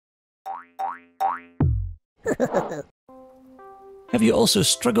Have you also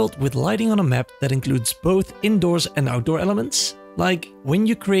struggled with lighting on a map that includes both indoors and outdoor elements? Like when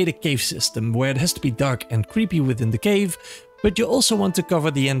you create a cave system where it has to be dark and creepy within the cave, but you also want to cover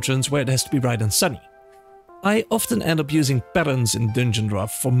the entrance where it has to be bright and sunny. I often end up using patterns in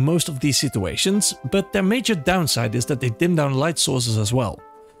Dungeondraft for most of these situations, but their major downside is that they dim down light sources as well.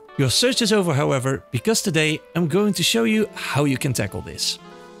 Your search is over, however, because today I'm going to show you how you can tackle this.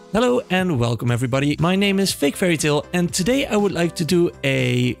 Hello and welcome everybody, my name is Fake Fairy Tale and today I would like to do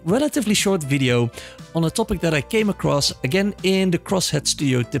a relatively short video on a topic that I came across again in the Crosshead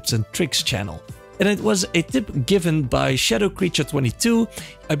Studio Tips and Tricks channel. And it was a tip given by Shadow Creature 22.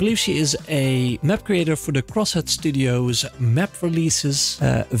 I believe she is a map creator for the Crosshead Studios map releases,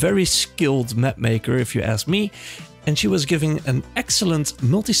 a very skilled map maker if you ask me. And she was giving an excellent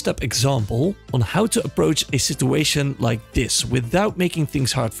multi-step example on how to approach a situation like this without making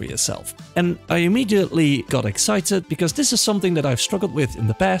things hard for yourself. And I immediately got excited because this is something that I've struggled with in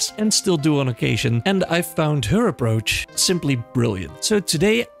the past and still do on occasion, and I found her approach simply brilliant. So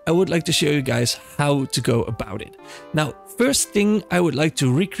today I would like to show you guys how to go about it. Now, first thing I would like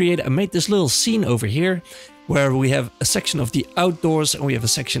to recreate, I made this little scene over here where we have a section of the outdoors and we have a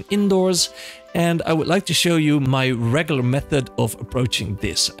section indoors. And I would like to show you my regular method of approaching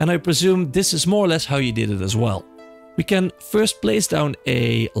this. And I presume this is more or less how you did it as well. We can first place down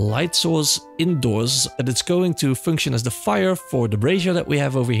a light source indoors that it's going to function as the fire for the brazier that we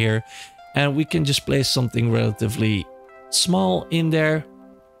have over here. And we can just place something relatively small in there.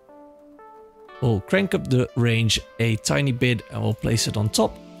 We'll crank up the range a tiny bit and we'll place it on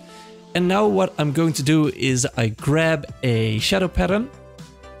top. And now what I'm going to do is I grab a shadow pattern.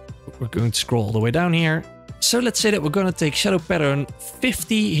 We're going to scroll all the way down here. So let's say that we're going to take shadow pattern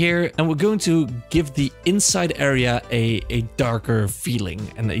 50 here and we're going to give the inside area a darker feeling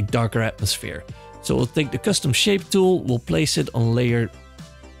and a darker atmosphere. So we'll take the custom shape tool, we'll place it on layer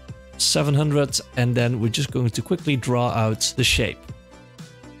 700 and then we're just going to quickly draw out the shape.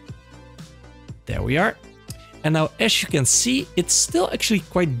 There we are. And now as you can see, it's still actually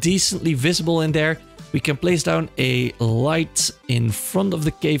quite decently visible in there. We can place down a light in front of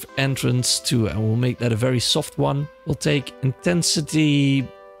the cave entrance too, and we'll make that a very soft one. We'll take intensity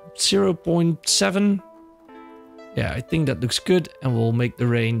 0.7. Yeah, I think that looks good. And we'll make the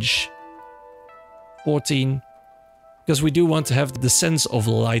range 14. Because we do want to have the sense of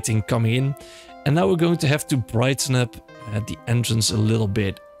lighting coming in. And now we're going to have to brighten up the entrance a little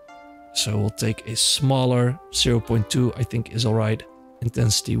bit. So we'll take a smaller 0.2, I think is alright.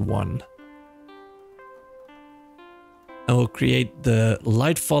 Intensity 1. And we'll create the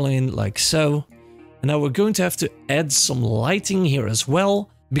light falling in like so. And now we're going to have to add some lighting here as well,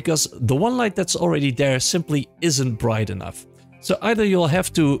 because the one light that's already there simply isn't bright enough. So either you'll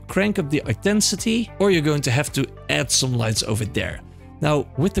have to crank up the intensity or you're going to have to add some lights over there. Now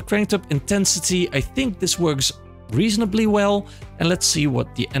with the cranked up intensity, I think this works reasonably well, and let's see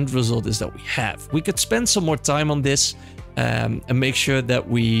what the end result is that we have. We could spend some more time on this and make sure that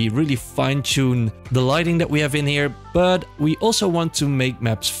we really fine-tune the lighting that we have in here, but we also want to make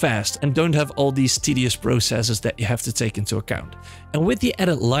maps fast and don't have all these tedious processes that you have to take into account. And with the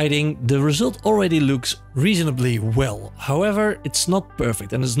added lighting, the result already looks reasonably well. However, it's not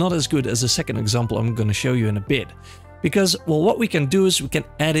perfect and it's not as good as the second example I'm going to show you in a bit. Because, well, what we can do is we can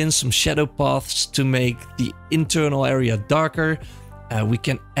add in some shadow paths to make the internal area darker. We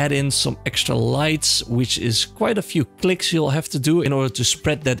can add in some extra lights, which is quite a few clicks you'll have to do in order to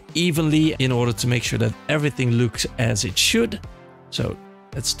spread that evenly, in order to make sure that everything looks as it should. So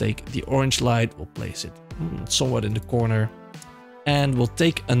let's take the orange light, we'll place it somewhat in the corner. And we'll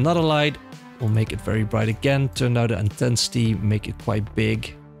take another light, we'll make it very bright again, turn down the intensity, make it quite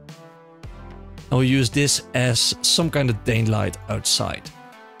big. And we'll use this as some kind of daylight outside.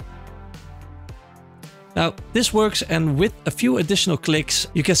 Now this works, and with a few additional clicks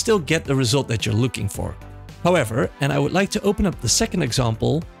you can still get the result that you're looking for. However, and I would like to open up the second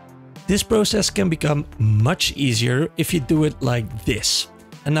example, this process can become much easier if you do it like this.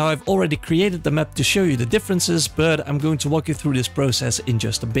 And now I've already created the map to show you the differences, but I'm going to walk you through this process in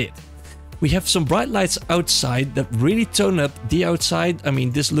just a bit. We have some bright lights outside that really tone up the outside. I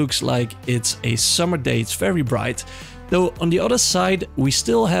mean, this looks like it's a summer day, it's very bright. Though on the other side, we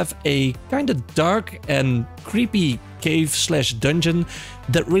still have a kind of dark and creepy cave/dungeon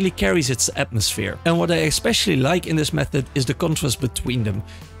that really carries its atmosphere. And what I especially like in this method is the contrast between them.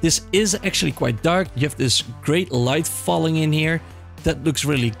 This is actually quite dark. You have this great light falling in here that looks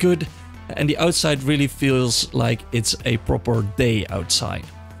really good. And the outside really feels like it's a proper day outside.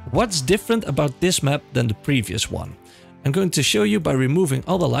 What's different about this map than the previous one? I'm going to show you by removing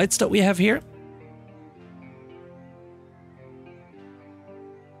all the lights that we have here.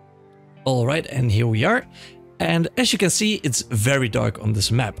 All right, and here we are. And as you can see, it's very dark on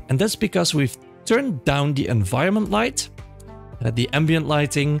this map. And that's because we've turned down the environment light, the ambient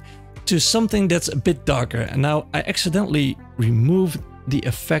lighting, to something that's a bit darker. And now I accidentally removed the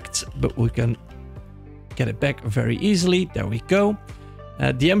effect, but we can get it back very easily. There we go.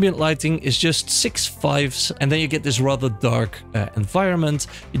 The ambient lighting is just 6/5, and then you get this rather dark environment.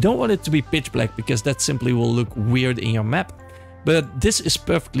 You don't want it to be pitch black because that simply will look weird in your map. But this is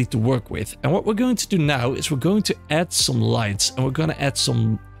perfectly to work with. And what we're going to do now is we're going to add some lights, and we're going to add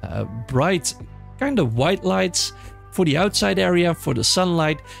some bright kind of white lights for the outside area, for the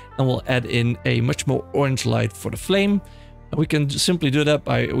sunlight, and we'll add in a much more orange light for the flame. And we can simply do that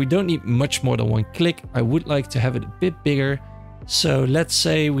by, we don't need much more than one click. I would like to have it a bit bigger. So let's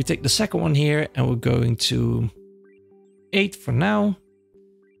say we take the second one here and we're going to 8 for now.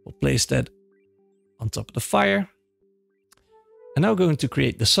 We'll place that on top of the fire. And now we're going to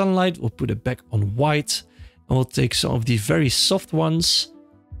create the sunlight. We'll put it back on white, and we'll take some of these very soft ones.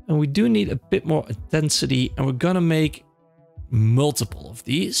 And we do need a bit more intensity, and we're gonna make multiple of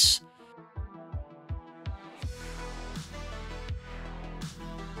these.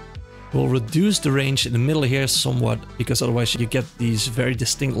 We'll reduce the range in the middle here somewhat, because otherwise you get these very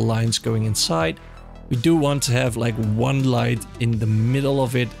distinct lines going inside. We do want to have like one light in the middle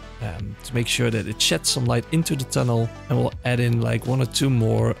of it to make sure that it sheds some light into the tunnel, and we'll add in like 1 or 2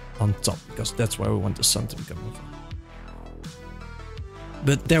 more on top, because that's where we want the sun to be coming from.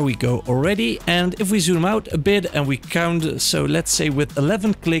 But there we go already. And if we zoom out a bit and we count, so let's say with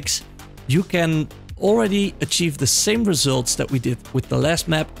 11 clicks, you can already achieve the same results that we did with the last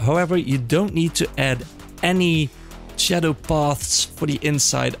map. However, you don't need to add any shadow paths for the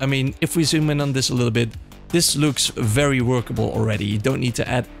inside. I mean, if we zoom in on this a little bit, this looks very workable already. You don't need to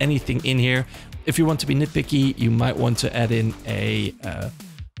add anything in here. If you want to be nitpicky, you might want to add in a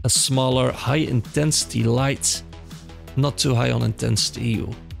smaller high intensity light. Not too high on intensity.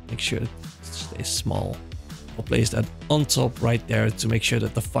 You'll make sure it stays small. I'll place that on top right there to make sure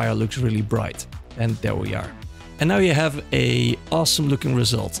that the fire looks really bright. And there we are. And now you have a awesome looking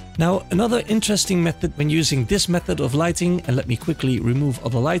result. Now, another interesting method when using this method of lighting, and let me quickly remove all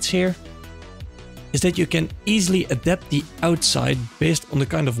the lights here, is that you can easily adapt the outside based on the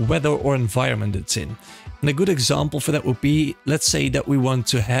kind of weather or environment it's in. And a good example for that would be, let's say that we want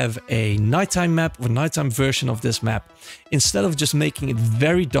to have a nighttime map or nighttime version of this map. Instead of just making it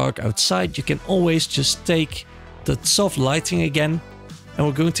very dark outside, you can always just take the soft lighting again, and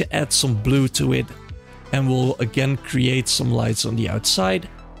we're going to add some blue to it, and we'll again create some lights on the outside.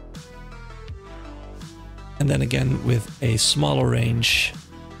 And then again with a smaller range.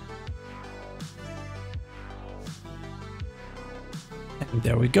 And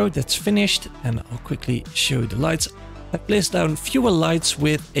there we go, that's finished. And I'll quickly show you the lights. I placed down fewer lights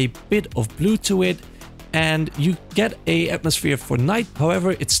with a bit of blue to it, and you get a atmosphere for night.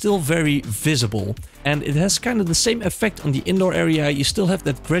 However, it's still very visible, and it has kind of the same effect on the indoor area. You still have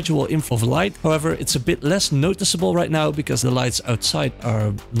that gradual inflow of light. However, it's a bit less noticeable right now because the lights outside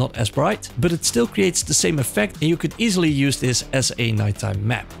are not as bright, but it still creates the same effect, and you could easily use this as a nighttime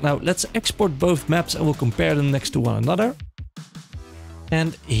map. Now let's export both maps and we'll compare them next to one another.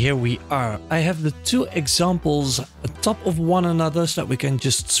 And here we are. I have the 2 examples atop of one another so that we can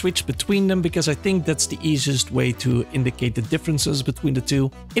just switch between them, because I think that's the easiest way to indicate the differences between the 2.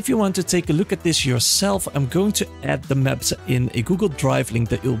 If you want to take a look at this yourself, I'm going to add the maps in a Google Drive link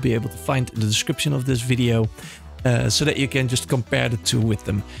that you'll be able to find in the description of this video, so that you can just compare the 2 with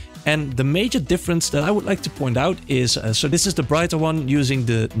them. And the major difference that I would like to point out is, so this is the brighter one using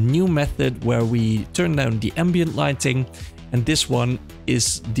the new method where we turn down the ambient lighting. And this one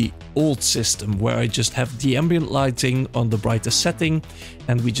is the old system where I just have the ambient lighting on the brightest setting,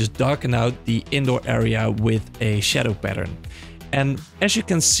 and we just darken out the indoor area with a shadow pattern. And as you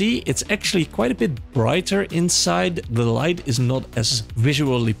can see, it's actually quite a bit brighter inside. The light is not as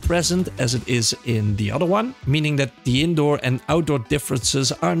visually present as it is in the other one, meaning that the indoor and outdoor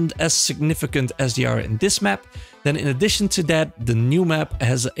differences aren't as significant as they are in this map. Then in addition to that, the new map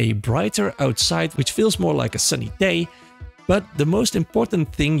has a brighter outside, which feels more like a sunny day. But the most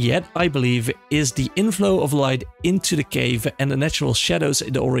important thing yet, I believe, is the inflow of light into the cave and the natural shadows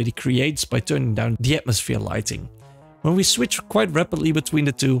it already creates by turning down the atmosphere lighting. When we switch quite rapidly between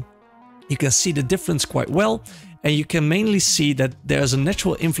the 2, you can see the difference quite well, and you can mainly see that there's a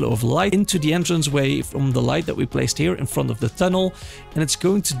natural inflow of light into the entranceway from the light that we placed here in front of the tunnel, and it's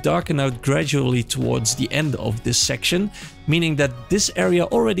going to darken out gradually towards the end of this section, meaning that this area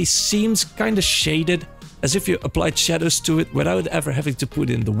already seems kind of shaded, as if you applied shadows to it without ever having to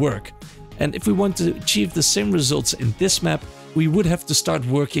put in the work. And if we want to achieve the same results in this map, we would have to start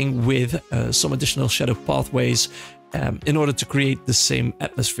working with some additional shadow pathways in order to create the same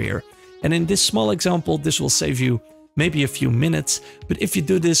atmosphere. And in this small example, this will save you maybe a few minutes, but if you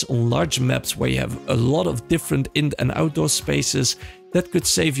do this on large maps where you have a lot of different in and outdoor spaces, that could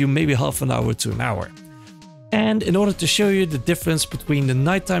save you maybe half an hour to an hour. And in order to show you the difference between the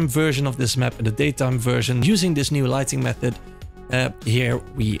nighttime version of this map and the daytime version using this new lighting method, here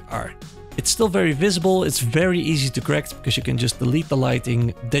we are. It's still very visible, it's very easy to correct because you can just delete the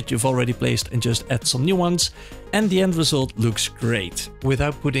lighting that you've already placed and just add some new ones, and the end result looks great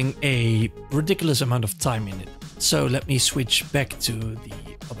without putting a ridiculous amount of time in it. So let me switch back to the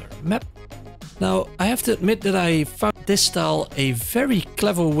other map. Now, I have to admit that I found this style a very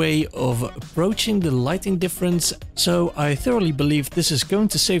clever way of approaching the lighting difference, so I thoroughly believe this is going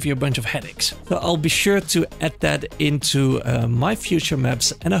to save you a bunch of headaches. So I'll be sure to add that into my future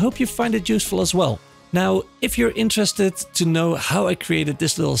maps, and I hope you find it useful as well. Now, if you're interested to know how I created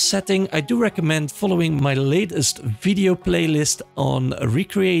this little setting, I do recommend following my latest video playlist on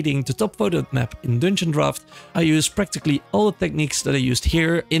recreating the top photo map in Dungeondraft. I use practically all the techniques that I used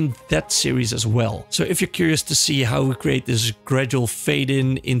here in that series as well. So if you're curious to see how we create this gradual fade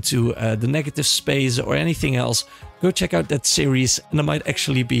in into the negative space or anything else, go check out that series, and there might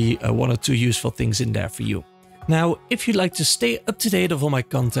actually be one or two useful things in there for you. Now, if you'd like to stay up to date of all my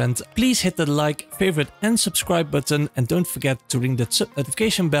content, please hit the like, favorite and subscribe button, and don't forget to ring that sub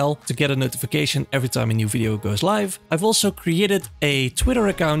notification bell to get a notification every time a new video goes live. I've also created a Twitter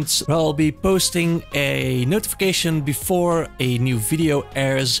account where I'll be posting a notification before a new video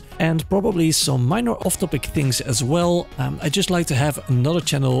airs, and probably some minor off-topic things as well. I just like to have another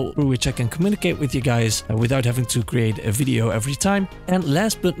channel through which I can communicate with you guys without having to create a video every time. And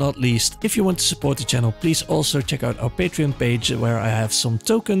last but not least, if you want to support the channel, please also check out our Patreon page where I have some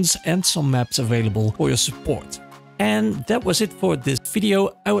tokens and some maps available for your support. And that was it for this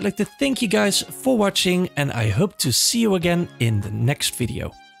video. I would like to thank you guys for watching, and I hope to see you again in the next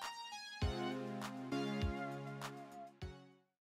video.